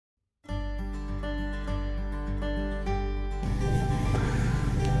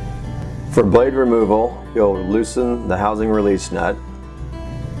For blade removal, you'll loosen the housing release nut,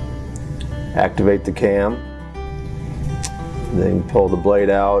 activate the cam, then pull the blade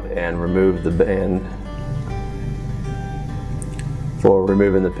out and remove the band. For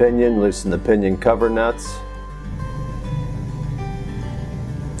removing the pinion, loosen the pinion cover nuts,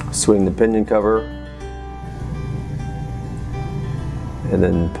 swing the pinion cover, and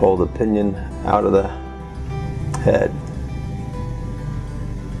then pull the pinion out of the head.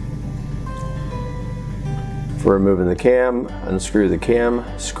 For removing the cam, unscrew the cam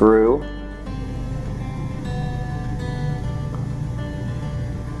screw.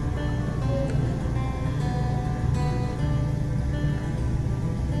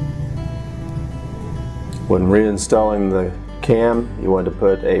 When reinstalling the cam, you want to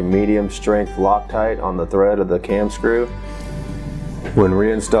put a medium strength Loctite on the thread of the cam screw. When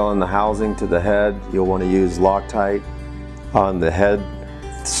reinstalling the housing to the head, you'll want to use Loctite on the head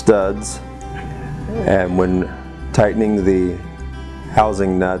studs. And when tightening the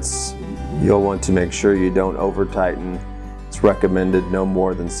housing nuts, you'll want to make sure you don't over tighten. It's recommended no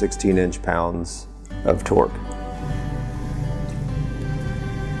more than 16 inch-pounds of torque.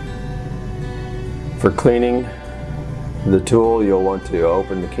 For cleaning the tool, you'll want to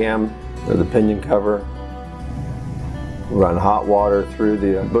open the cam or the pinion cover, run hot water through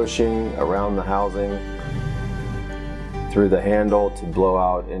the bushing around the housing, through the handle to blow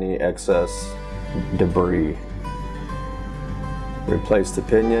out any excess debris. Replace the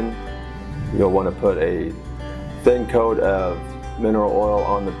pinion. You'll want to put a thin coat of mineral oil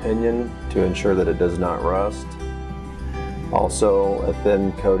on the pinion to ensure that it does not rust. Also, a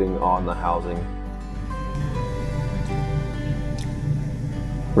thin coating on the housing.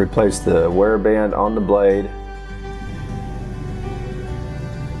 Replace the wear band on the blade.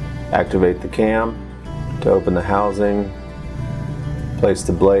 Activate the cam to open the housing. Place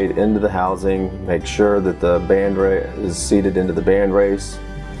the blade into the housing. Make sure that the band is seated into the band race.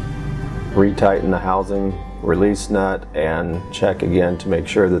 Retighten the housing release nut and check again to make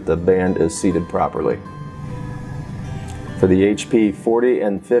sure that the band is seated properly. For the HP 40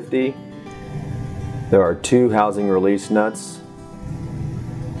 and 50, there are two housing release nuts.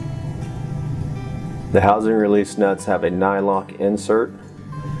 The housing release nuts have a nylock insert.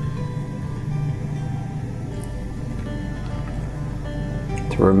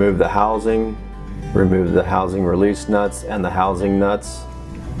 To remove the housing release nuts and the housing nuts.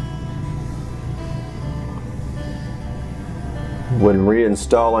 When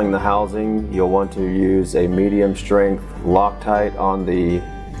reinstalling the housing, you'll want to use a medium strength Loctite on the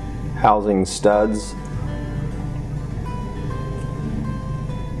housing studs.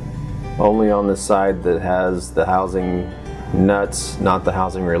 Only on the side that has the housing nuts, not the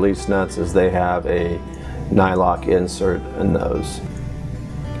housing release nuts, as they have a nylock insert in those.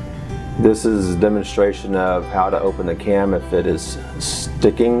 This is a demonstration of how to open the cam if it is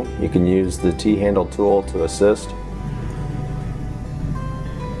sticking. You can use the T-handle tool to assist.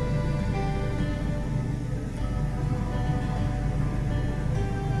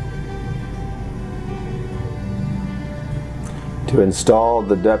 To install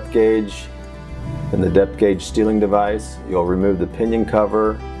the depth gauge and the depth gauge steeling device, you'll remove the pinion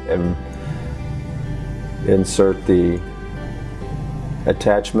cover and insert the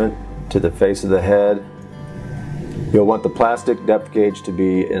attachment to the face of the head. You'll want the plastic depth gauge to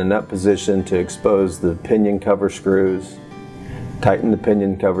be in an up position to expose the pinion cover screws. Tighten the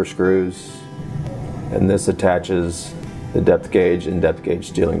pinion cover screws, and this attaches the depth gauge and depth gauge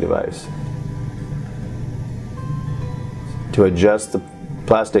steeling device. To adjust the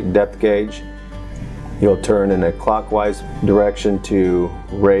plastic depth gauge, you'll turn in a clockwise direction to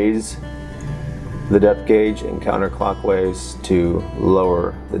raise the depth gauge and counterclockwise to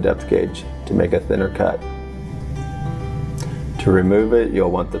lower the depth gauge to make a thinner cut. To remove it, you'll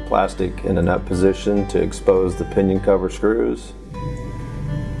want the plastic in an up position to expose the pinion cover screws.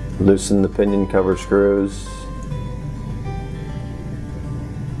 Loosen the pinion cover screws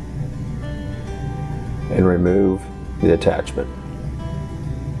and remove the attachment.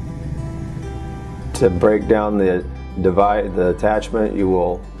 To break down the attachment, you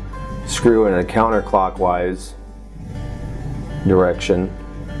will screw in a counterclockwise direction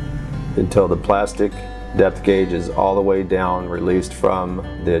until the plastic depth gauge is all the way down, released from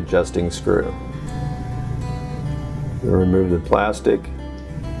the adjusting screw. Remove the plastic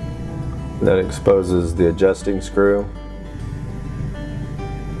that exposes the adjusting screw.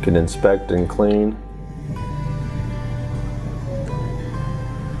 You can inspect and clean.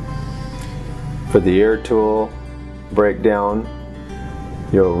 For the air tool breakdown,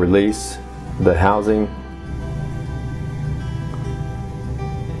 you'll release the housing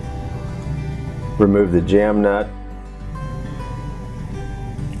remove the jam nut.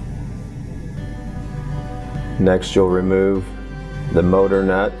 Next, you'll remove the motor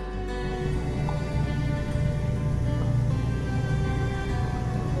nut.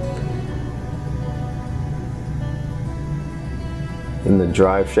 Then the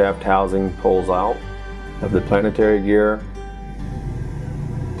drive shaft housing pulls out of the planetary gear.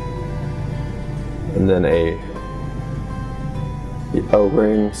 And then the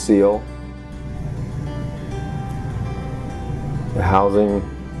O-ring seal. The housing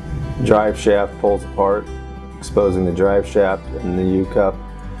drive shaft pulls apart, exposing the drive shaft and the U-cup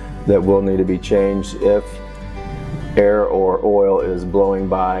that will need to be changed if air or oil is blowing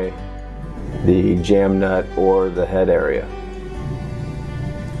by the jam nut or the head area.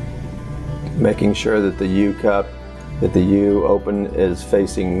 Making sure that the U-cup, that the U open is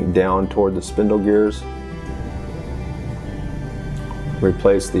facing down toward the spindle gears.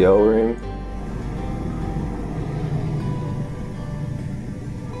 Replace the O-ring.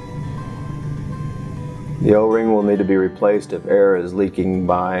 The O-ring will need to be replaced if air is leaking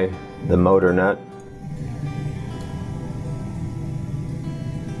by the motor nut.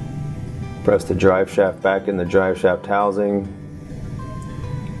 Press the drive shaft back in the drive shaft housing.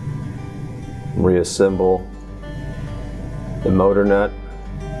 Reassemble the motor nut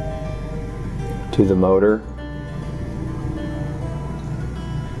to the motor.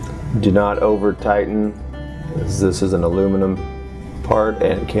 Do not over tighten, as this is an aluminum part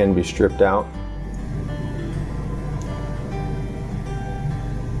and can be stripped out.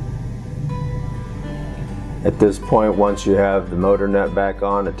 At this point, once you have the motor nut back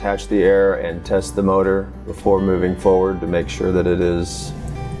on, attach the air and test the motor before moving forward to make sure that it is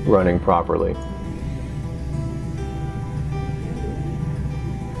running properly.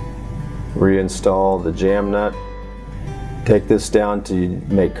 Reinstall the jam nut. Take this down to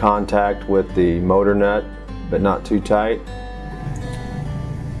make contact with the motor nut, but not too tight.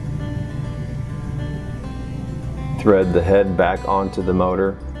 Thread the head back onto the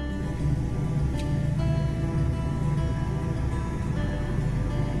motor.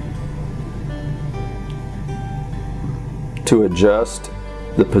 To adjust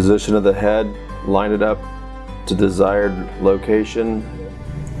the position of the head, line it up to desired location.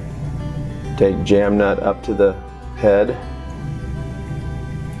 Take jam nut up to the head.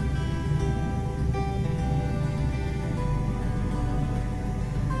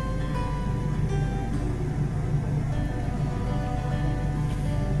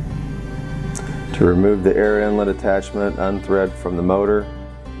 To remove the air inlet attachment, unthread from the motor.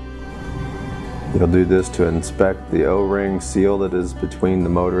 You'll do this to inspect the O-ring seal that is between the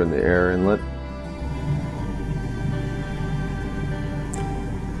motor and the air inlet.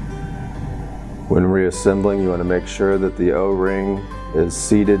 When reassembling, you want to make sure that the O-ring is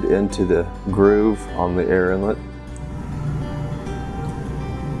seated into the groove on the air inlet.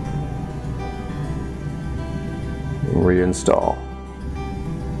 Reinstall.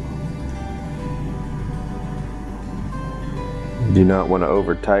 You do not want to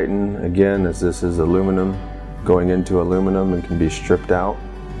over tighten, again, as this is aluminum going into aluminum and can be stripped out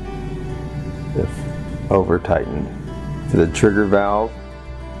if over tightened. To the trigger valve,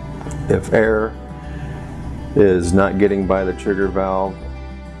 if air is not getting by the trigger valve,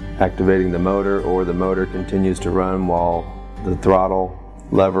 activating the motor, or the motor continues to run while the throttle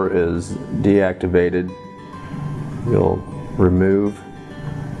lever is deactivated, you'll remove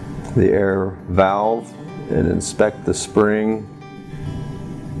the air valve and inspect the spring.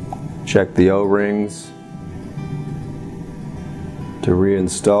 Check the O-rings to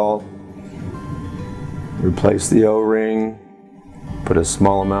reinstall. Replace the O-ring. Put a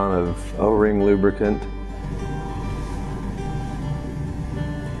small amount of O-ring lubricant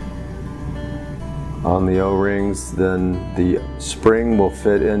on the O-rings, then the spring will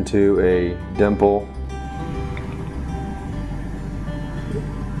fit into a dimple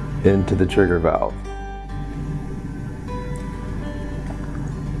into the trigger valve.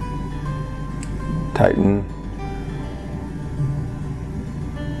 Tighten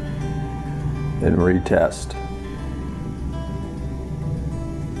and retest.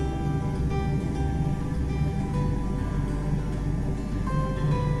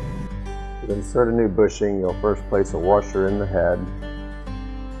 To insert a new bushing, you'll first place a washer in the head,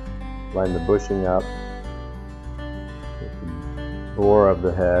 line the bushing up with the bore of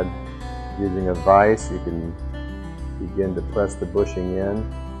the head. Using a vise, you can begin to press the bushing in.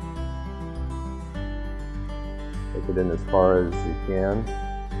 Take it in as far as you can.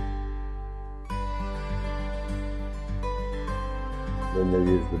 Then you'll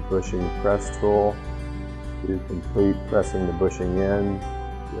use the bushing press tool to complete pressing the bushing in.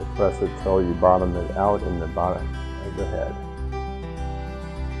 You'll press it till you bottom it out in the bottom of the head.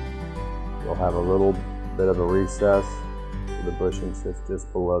 You'll have a little bit of a recess where the bushing sits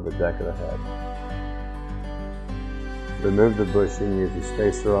just below the deck of the head. Remove the bushing, use the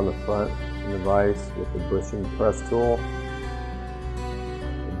spacer on the front and the vise with the bushing press tool.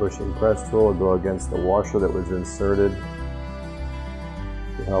 The bushing press tool will go against the washer that was inserted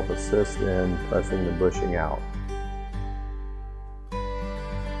to help assist in pressing the bushing out.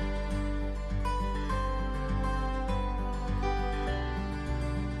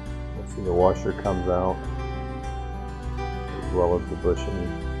 See, the washer comes out as well as the bushing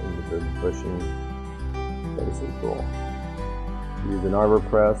into the bushing spacing tool. Use an arbor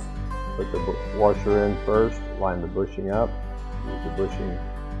press, put the washer in first, line the bushing up, use the bushing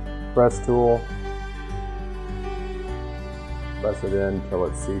press tool, press it in until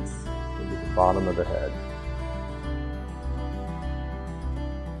it seats into the bottom of the head.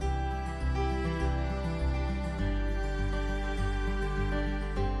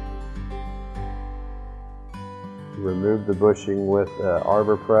 Remove the bushing with the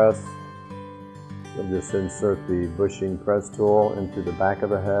arbor press. You'll just insert the bushing press tool into the back of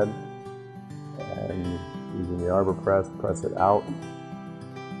the head and using the arbor press, press it out